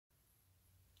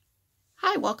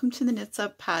Hi, welcome to the Knits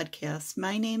Up podcast.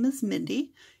 My name is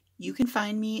Mindy. You can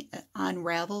find me on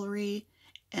Ravelry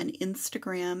and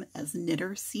Instagram as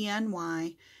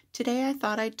KnitterCNY. Today I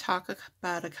thought I'd talk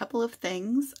about a couple of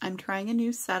things. I'm trying a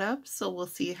new setup, so we'll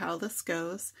see how this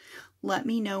goes. Let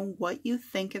me know what you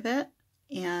think of it,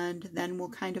 and then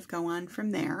we'll kind of go on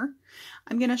from there.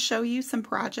 I'm going to show you some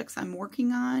projects I'm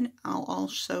working on. I'll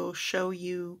also show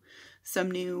you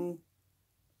some new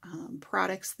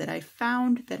products that I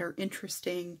found that are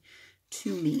interesting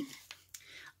to me.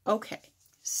 Okay,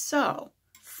 so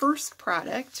first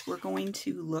product we're going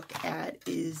to look at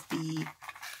is the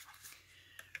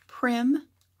Prym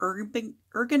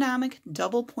ergonomic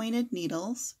double pointed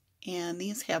needles, and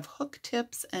these have hook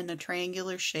tips and a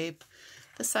triangular shape.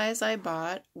 The size I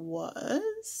bought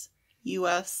was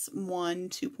US 1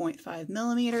 2.5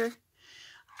 millimeter.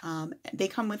 They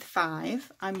come with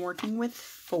 5. I'm working with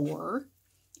 4.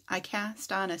 I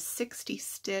cast on a 60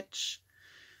 stitch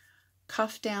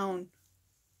cuff down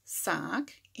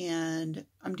sock, and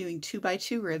I'm doing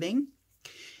 2x2 ribbing.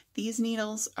 These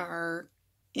needles are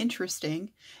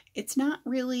interesting. It's not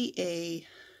really a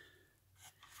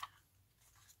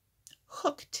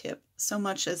hook tip so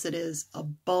much as it is a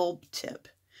bulb tip.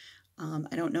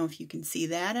 I don't know if you can see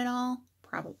that at all.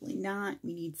 Probably not.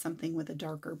 We need something with a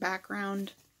darker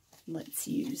background. Let's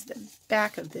use the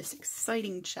back of this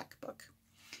exciting checkbook.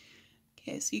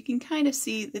 Okay, so you can kind of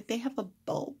see that they have a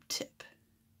bulb tip,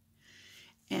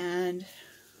 and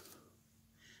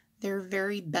they're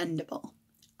very bendable.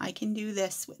 I can do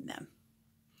this with them,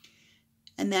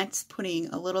 and that's putting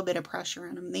a little bit of pressure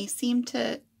on them. They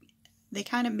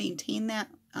kind of maintain that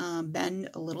bend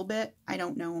a little bit. I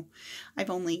don't know.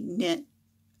 I've only knit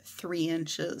 3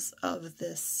 inches of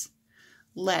this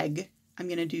leg. I'm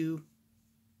going to do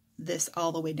this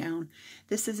all the way down.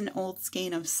 This is an old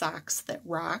skein of Socks That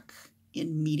Rock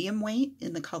in medium weight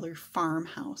in the color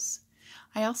Farmhouse.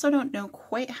 I also don't know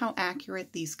quite how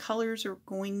accurate these colors are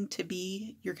going to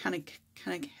be. You're kind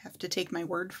of have to take my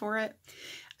word for it.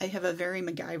 I have a very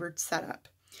MacGyvered setup.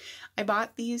 I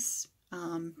bought these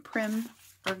Prym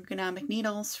ergonomic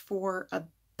needles for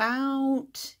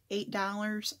about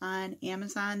 $8 on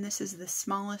Amazon. This is the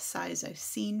smallest size I've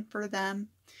seen for them.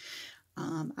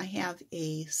 I have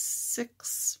a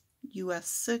US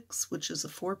 6, which is a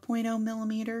 4.0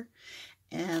 millimeter,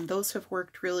 and those have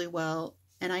worked really well.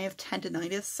 And I have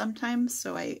tendinitis sometimes,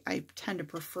 so I tend to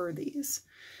prefer these.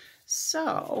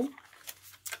 So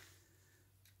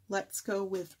let's go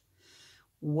with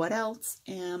what else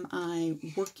am I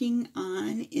working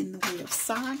on in the way of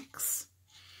socks.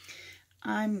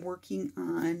 I'm working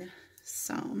on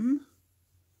some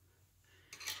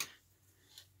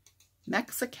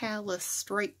Mexicali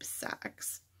stripe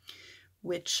socks,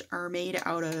 which are made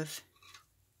out of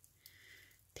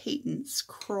Peyton's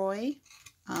Croy.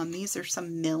 These are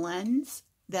some mill ends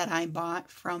that I bought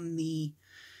from the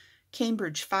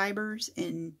Cambridge Fibers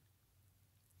in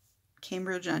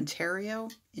Cambridge, Ontario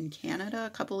in Canada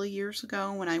a couple of years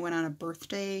ago when I went on a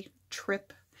birthday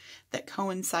trip that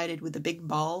coincided with the big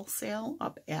ball sale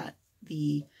up at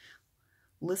the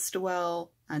Listowel,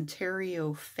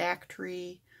 Ontario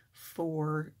factory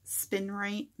for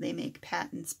Spinrite. They make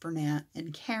Patents, Bernat,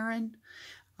 and Karen.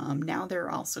 Now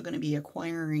they're also going to be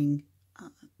acquiring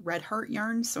Red Heart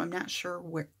yarns, so I'm not sure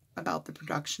about the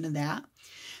production of that.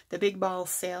 The big ball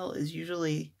sale is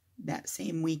usually that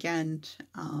same weekend.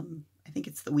 I think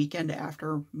it's the weekend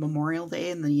after Memorial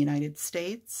Day in the United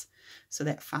States, so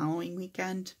that following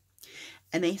weekend.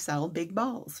 And they sell big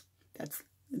balls. That's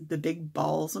the big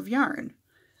balls of yarn.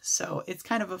 So it's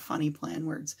kind of a funny play on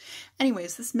words.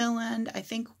 Anyways, this mill end I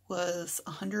think was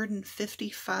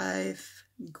 155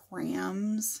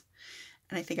 grams.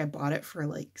 And I think I bought it for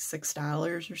like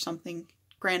 $6 or something.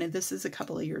 Granted, this is a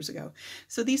couple of years ago.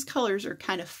 So these colors are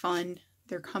kind of fun.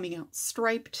 They're coming out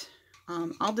striped.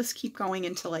 I'll just keep going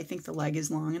until I think the leg is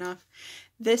long enough.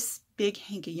 This big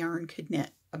hank of yarn could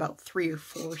knit about 3 or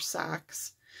 4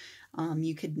 socks.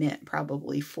 You could knit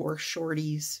probably 4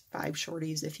 shorties, 5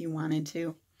 shorties if you wanted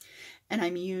to. And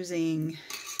I'm using,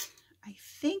 I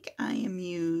think I am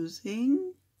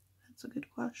using, that's a good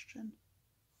question.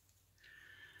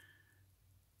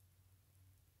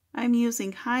 I'm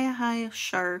using Hiya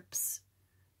Sharps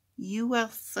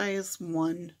US size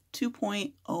 1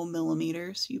 2.0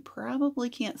 millimeters. You probably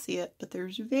can't see it, but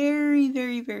there's very,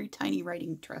 very, very tiny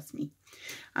writing, trust me,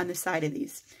 on the side of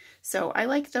these. So I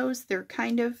like those. They're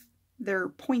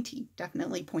pointy,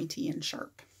 definitely pointy and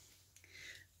sharp.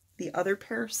 The other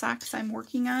pair of socks I'm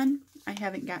working on, I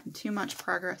haven't gotten too much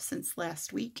progress since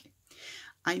last week.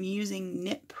 I'm using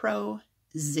Knit Pro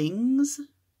Zings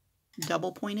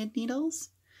double pointed needles.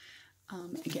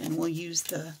 Again, we'll use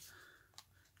the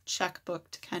checkbook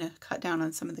to kind of cut down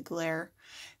on some of the glare.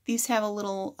 These have a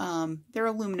little, they're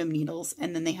aluminum needles,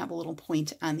 and then they have a little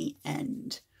point on the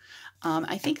end.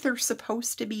 I think they're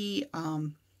supposed to be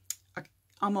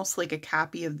almost like a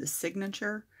copy of the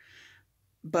signature,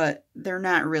 but they're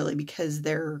not really because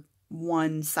they're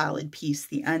one solid piece.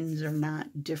 The ends are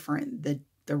not different.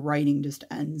 The writing just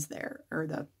ends there,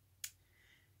 or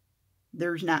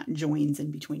there's not joins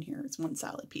in between here. It's one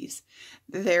solid piece.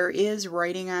 There is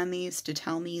writing on these to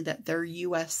tell me that they're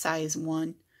US size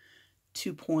 1,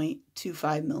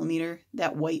 2.25 millimeter.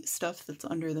 That white stuff that's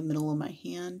under the middle of my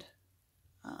hand,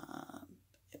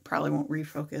 it probably won't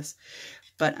refocus,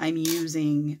 but I'm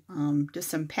using just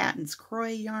some Payton's Croy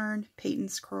yarn,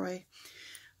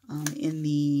 in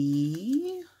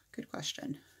the, good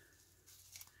question,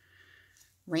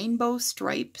 Rainbow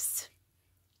Stripes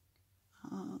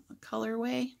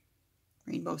colorway.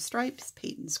 Rainbow Stripes,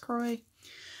 Payton's Croy.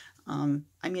 I'm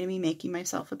going to be making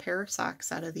myself a pair of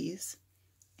socks out of these,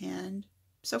 and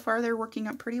so far they're working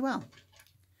out pretty well.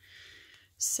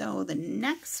 So the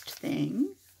next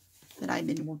thing that I've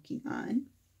been working on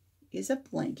is a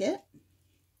blanket,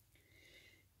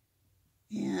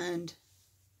 and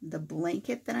the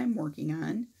blanket that I'm working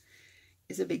on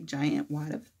is a big giant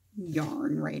wad of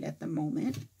yarn right at the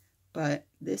moment, but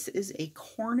this is a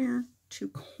corner to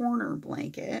corner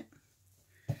blanket.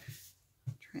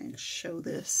 I'll try and show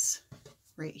this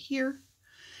right here.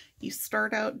 You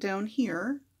start out down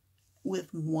here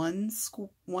with one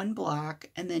block,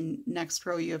 and then next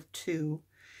row you have 2.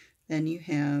 Then you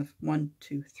have 1,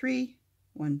 2, 3,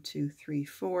 1, 2, 3,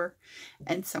 4,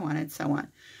 and so on and so on.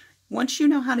 Once you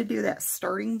know how to do that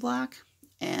starting block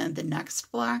and the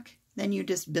next block, then you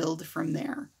just build from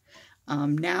there.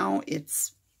 Now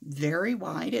it's very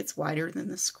wide. It's wider than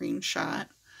the screenshot.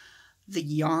 The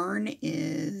yarn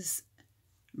is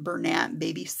Bernat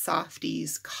Baby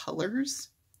Softies Colors,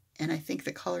 and I think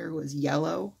the color was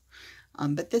yellow.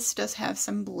 But this does have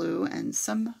some blue and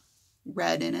some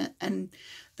red in it, and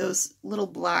those little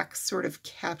blocks sort of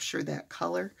capture that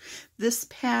color. This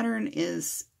pattern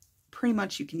is pretty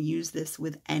much, you can use this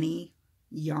with any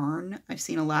yarn. I've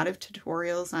seen a lot of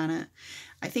tutorials on it.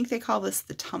 I think they call this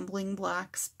the Tumbling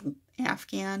Blocks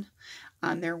Afghan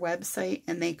on their website,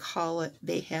 and they call it,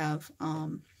 they have,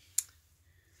 oh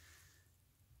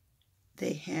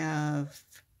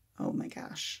my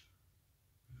gosh,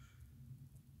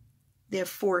 they have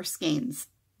 4 skeins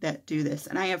that do this,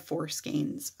 and I have 4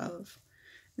 skeins of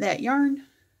that yarn.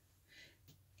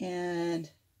 And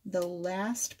the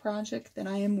last project that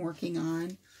I am working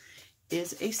on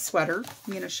is a sweater.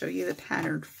 I'm going to show you the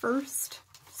pattern first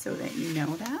so that you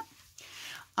know that.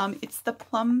 It's the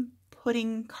Plum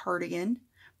Pudding Cardigan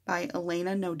by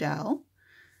Elena Nodell,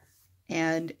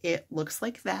 and it looks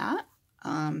like that.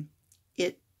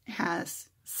 It has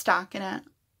stockinette,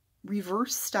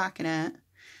 reverse stockinette.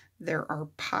 There are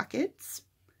pockets,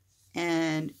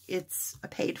 and it's a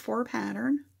paid-for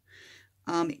pattern.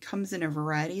 It comes in a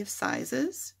variety of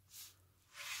sizes.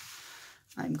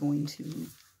 I'm going to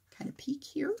kind of peek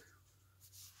here.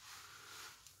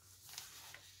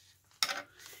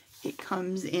 It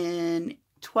comes in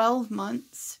 12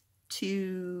 months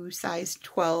to size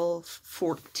 12,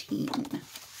 14.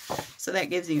 So that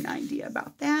gives you an idea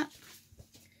about that.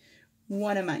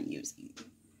 What am I using?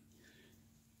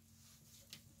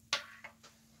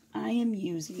 I am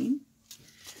using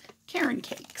Caron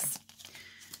Cakes.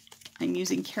 I'm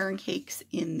using Caron Cakes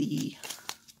in the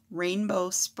Rainbow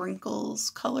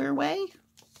Sprinkles colorway.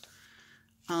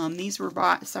 These were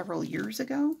bought several years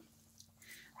ago.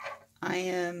 I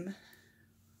am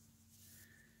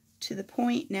to the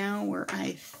point now where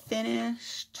I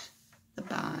finished the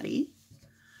body.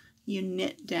 You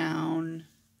knit down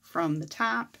from the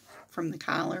top, from the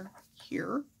collar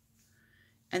here,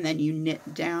 and then you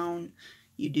knit down.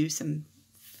 You do some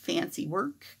fancy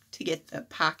work to get the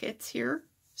pockets here.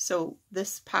 So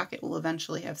this pocket will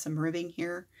eventually have some ribbing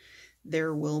here.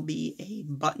 There will be a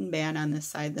button band on this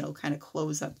side that'll kind of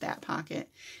close up that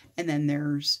pocket. And then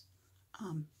there's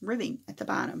ribbing at the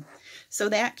bottom. So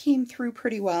that came through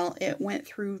pretty well. It went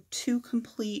through 2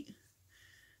 complete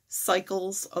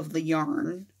cycles of the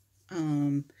yarn.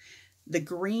 The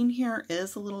green here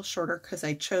is a little shorter because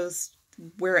I chose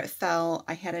where it fell.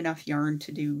 I had enough yarn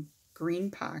to do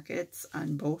green pockets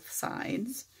on both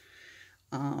sides.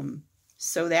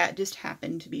 So that just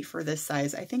happened to be for this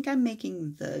size. I think I'm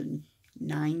making the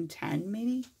 9-10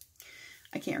 maybe.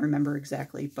 I can't remember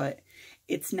exactly, but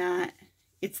it's not,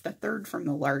 it's the 3rd from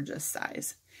the largest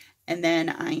size. And then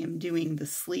I am doing the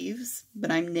sleeves, but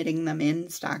I'm knitting them in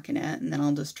stockinette, and then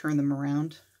I'll just turn them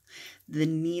around. The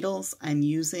needles I'm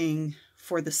using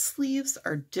for the sleeves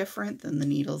are different than the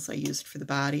needles I used for the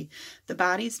body. The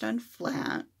body's done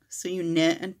flat, so you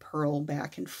knit and purl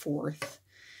back and forth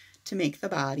to make the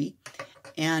body.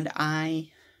 And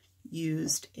I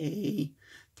used a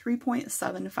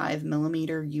 3.75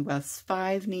 millimeter US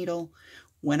 5 needle.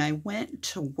 When I went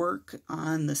to work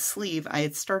on the sleeve, I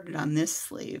had started on this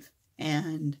sleeve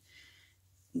and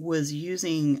was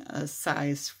using a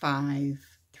size 5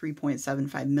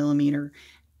 3.75 millimeter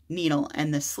needle,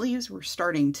 and the sleeves were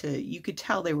starting to, you could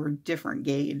tell they were different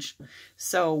gauge.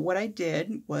 So what I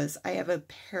did was I have a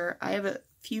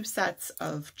few sets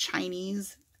of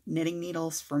Chinese knitting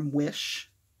needles from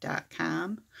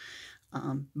wish.com,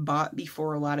 bought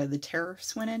before a lot of the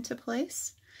tariffs went into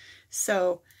place.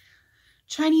 So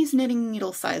Chinese knitting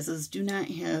needle sizes do not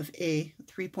have a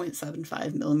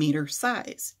 3.75 millimeter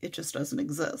size. It just doesn't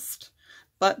exist.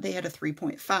 But they had a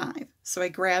 3.5. So I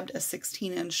grabbed a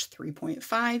 16-inch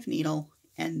 3.5 needle,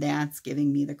 and that's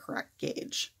giving me the correct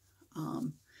gauge.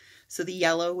 So the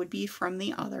yellow would be from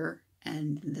the other,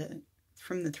 and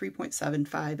from the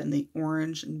 3.75, and the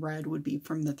orange and red would be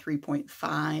from the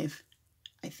 3.5.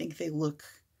 I think they look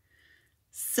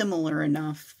similar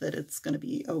enough that it's going to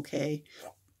be okay.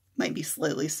 Might be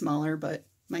slightly smaller, but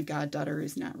my goddaughter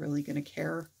is not really going to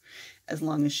care as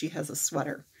long as she has a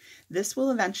sweater. This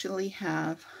will eventually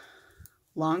have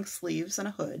long sleeves and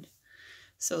a hood.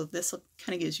 So this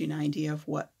kind of gives you an idea of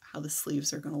how the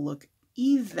sleeves are going to look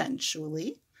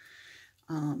eventually.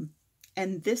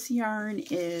 And this yarn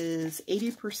is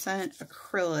 80%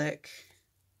 acrylic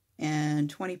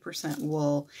and 20%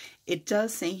 wool. It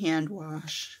does say hand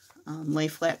wash, lay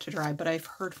flat to dry, but I've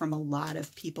heard from a lot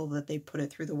of people that they put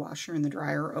it through the washer and the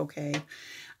dryer okay.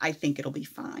 I think it'll be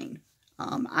fine.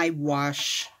 I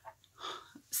wash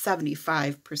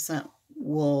 75%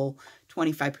 wool,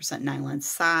 25% nylon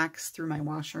socks through my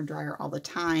washer and dryer all the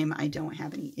time. I don't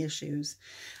have any issues.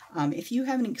 If you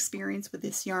have any experience with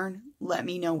this yarn, let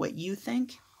me know what you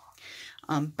think.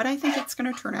 But I think it's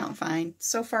going to turn out fine.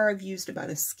 So far I've used about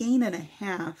a skein and a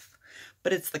half,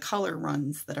 but it's the color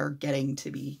runs that are getting to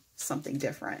be something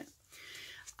different.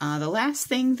 The last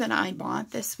thing that I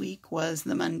bought this week was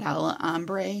the Mandala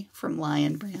Ombre from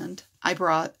Lion Brand. I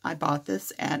bought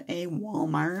this at a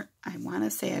Walmart. I want to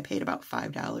say I paid about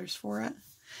 $5 for it.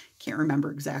 Can't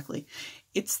remember exactly.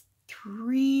 It's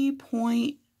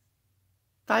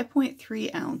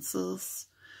 5.3 ounces,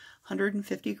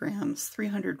 150 grams,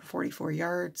 344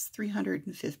 yards,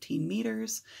 315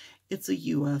 meters. It's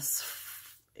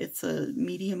a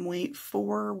medium weight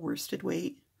 4, worsted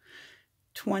weight,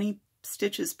 20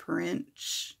 stitches per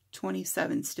inch,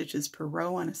 27 stitches per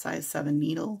row on a size 7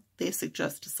 needle. They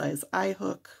suggest a size I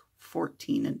hook,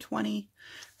 14 and 20.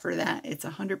 For that, it's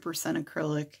 100%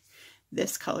 acrylic.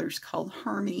 This color's called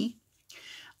Harmony.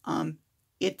 I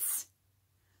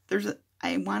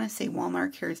want to say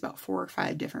Walmart carries about 4 or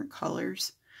 5 different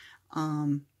colors.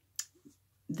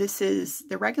 This is,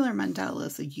 the regular Mandala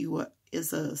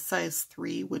is a size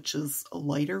 3, which is a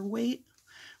lighter weight,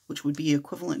 which would be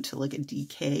equivalent to like a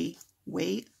DK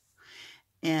weight.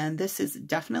 And this is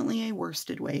definitely a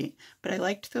worsted weight, but I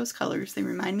liked those colors. They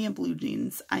remind me of blue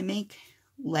jeans. I make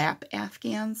lap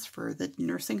afghans for the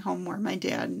nursing home where my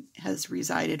dad has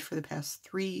resided for the past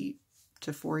 3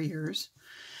 to 4 years.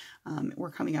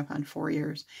 We're coming up on 4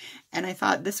 years. And I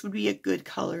thought this would be a good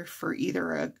color for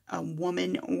either a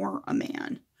woman or a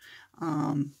man.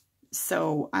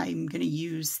 So I'm going to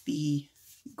use the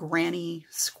Granny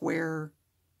Square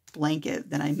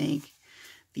blanket that I make.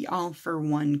 The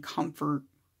All-for-One Comfort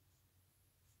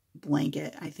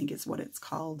blanket, I think is what it's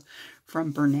called,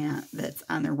 from Bernat. That's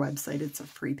on their website. It's a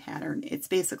free pattern. It's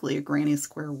basically a Granny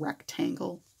Square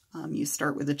rectangle. You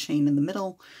start with a chain in the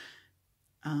middle,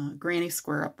 Granny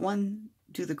Square up one,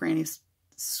 do the Granny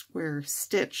Square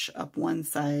stitch up one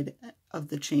side of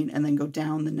the chain, and then go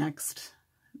down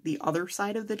the other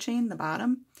side of the chain, the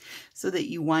bottom, so that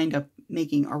you wind up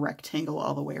making a rectangle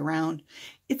all the way around.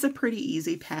 It's a pretty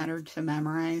easy pattern to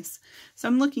memorize. So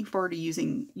I'm looking forward to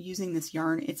using this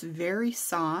yarn. It's very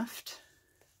soft.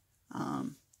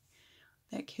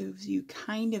 That gives you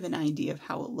kind of an idea of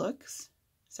how it looks.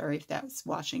 Sorry if that's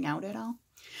washing out at all.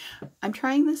 I'm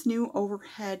trying this new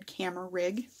overhead camera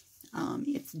rig.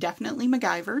 It's definitely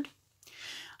MacGyvered.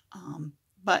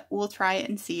 But we'll try it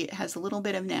and see. It has a little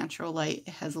bit of natural light.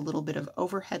 It has a little bit of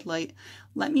overhead light.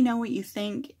 Let me know what you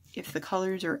think. If the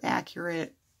colors are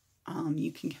accurate,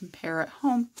 you can compare at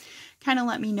home. Kind of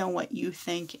let me know what you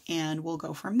think, and we'll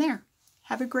go from there.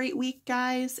 Have a great week,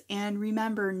 guys. And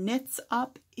remember, Knits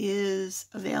Up is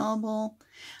available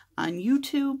on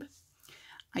YouTube.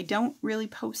 I don't really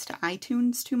post to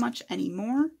iTunes too much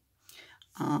anymore.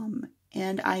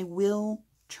 And I will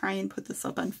try and put this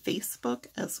up on Facebook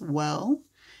as well.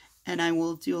 And I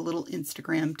will do a little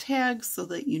Instagram tag so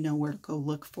that you know where to go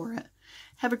look for it.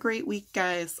 Have a great week,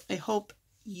 guys. I hope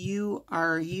you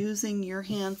are using your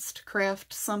hands to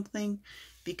craft something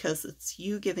because it's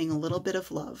you giving a little bit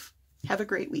of love. Have a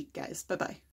great week, guys. Bye-bye.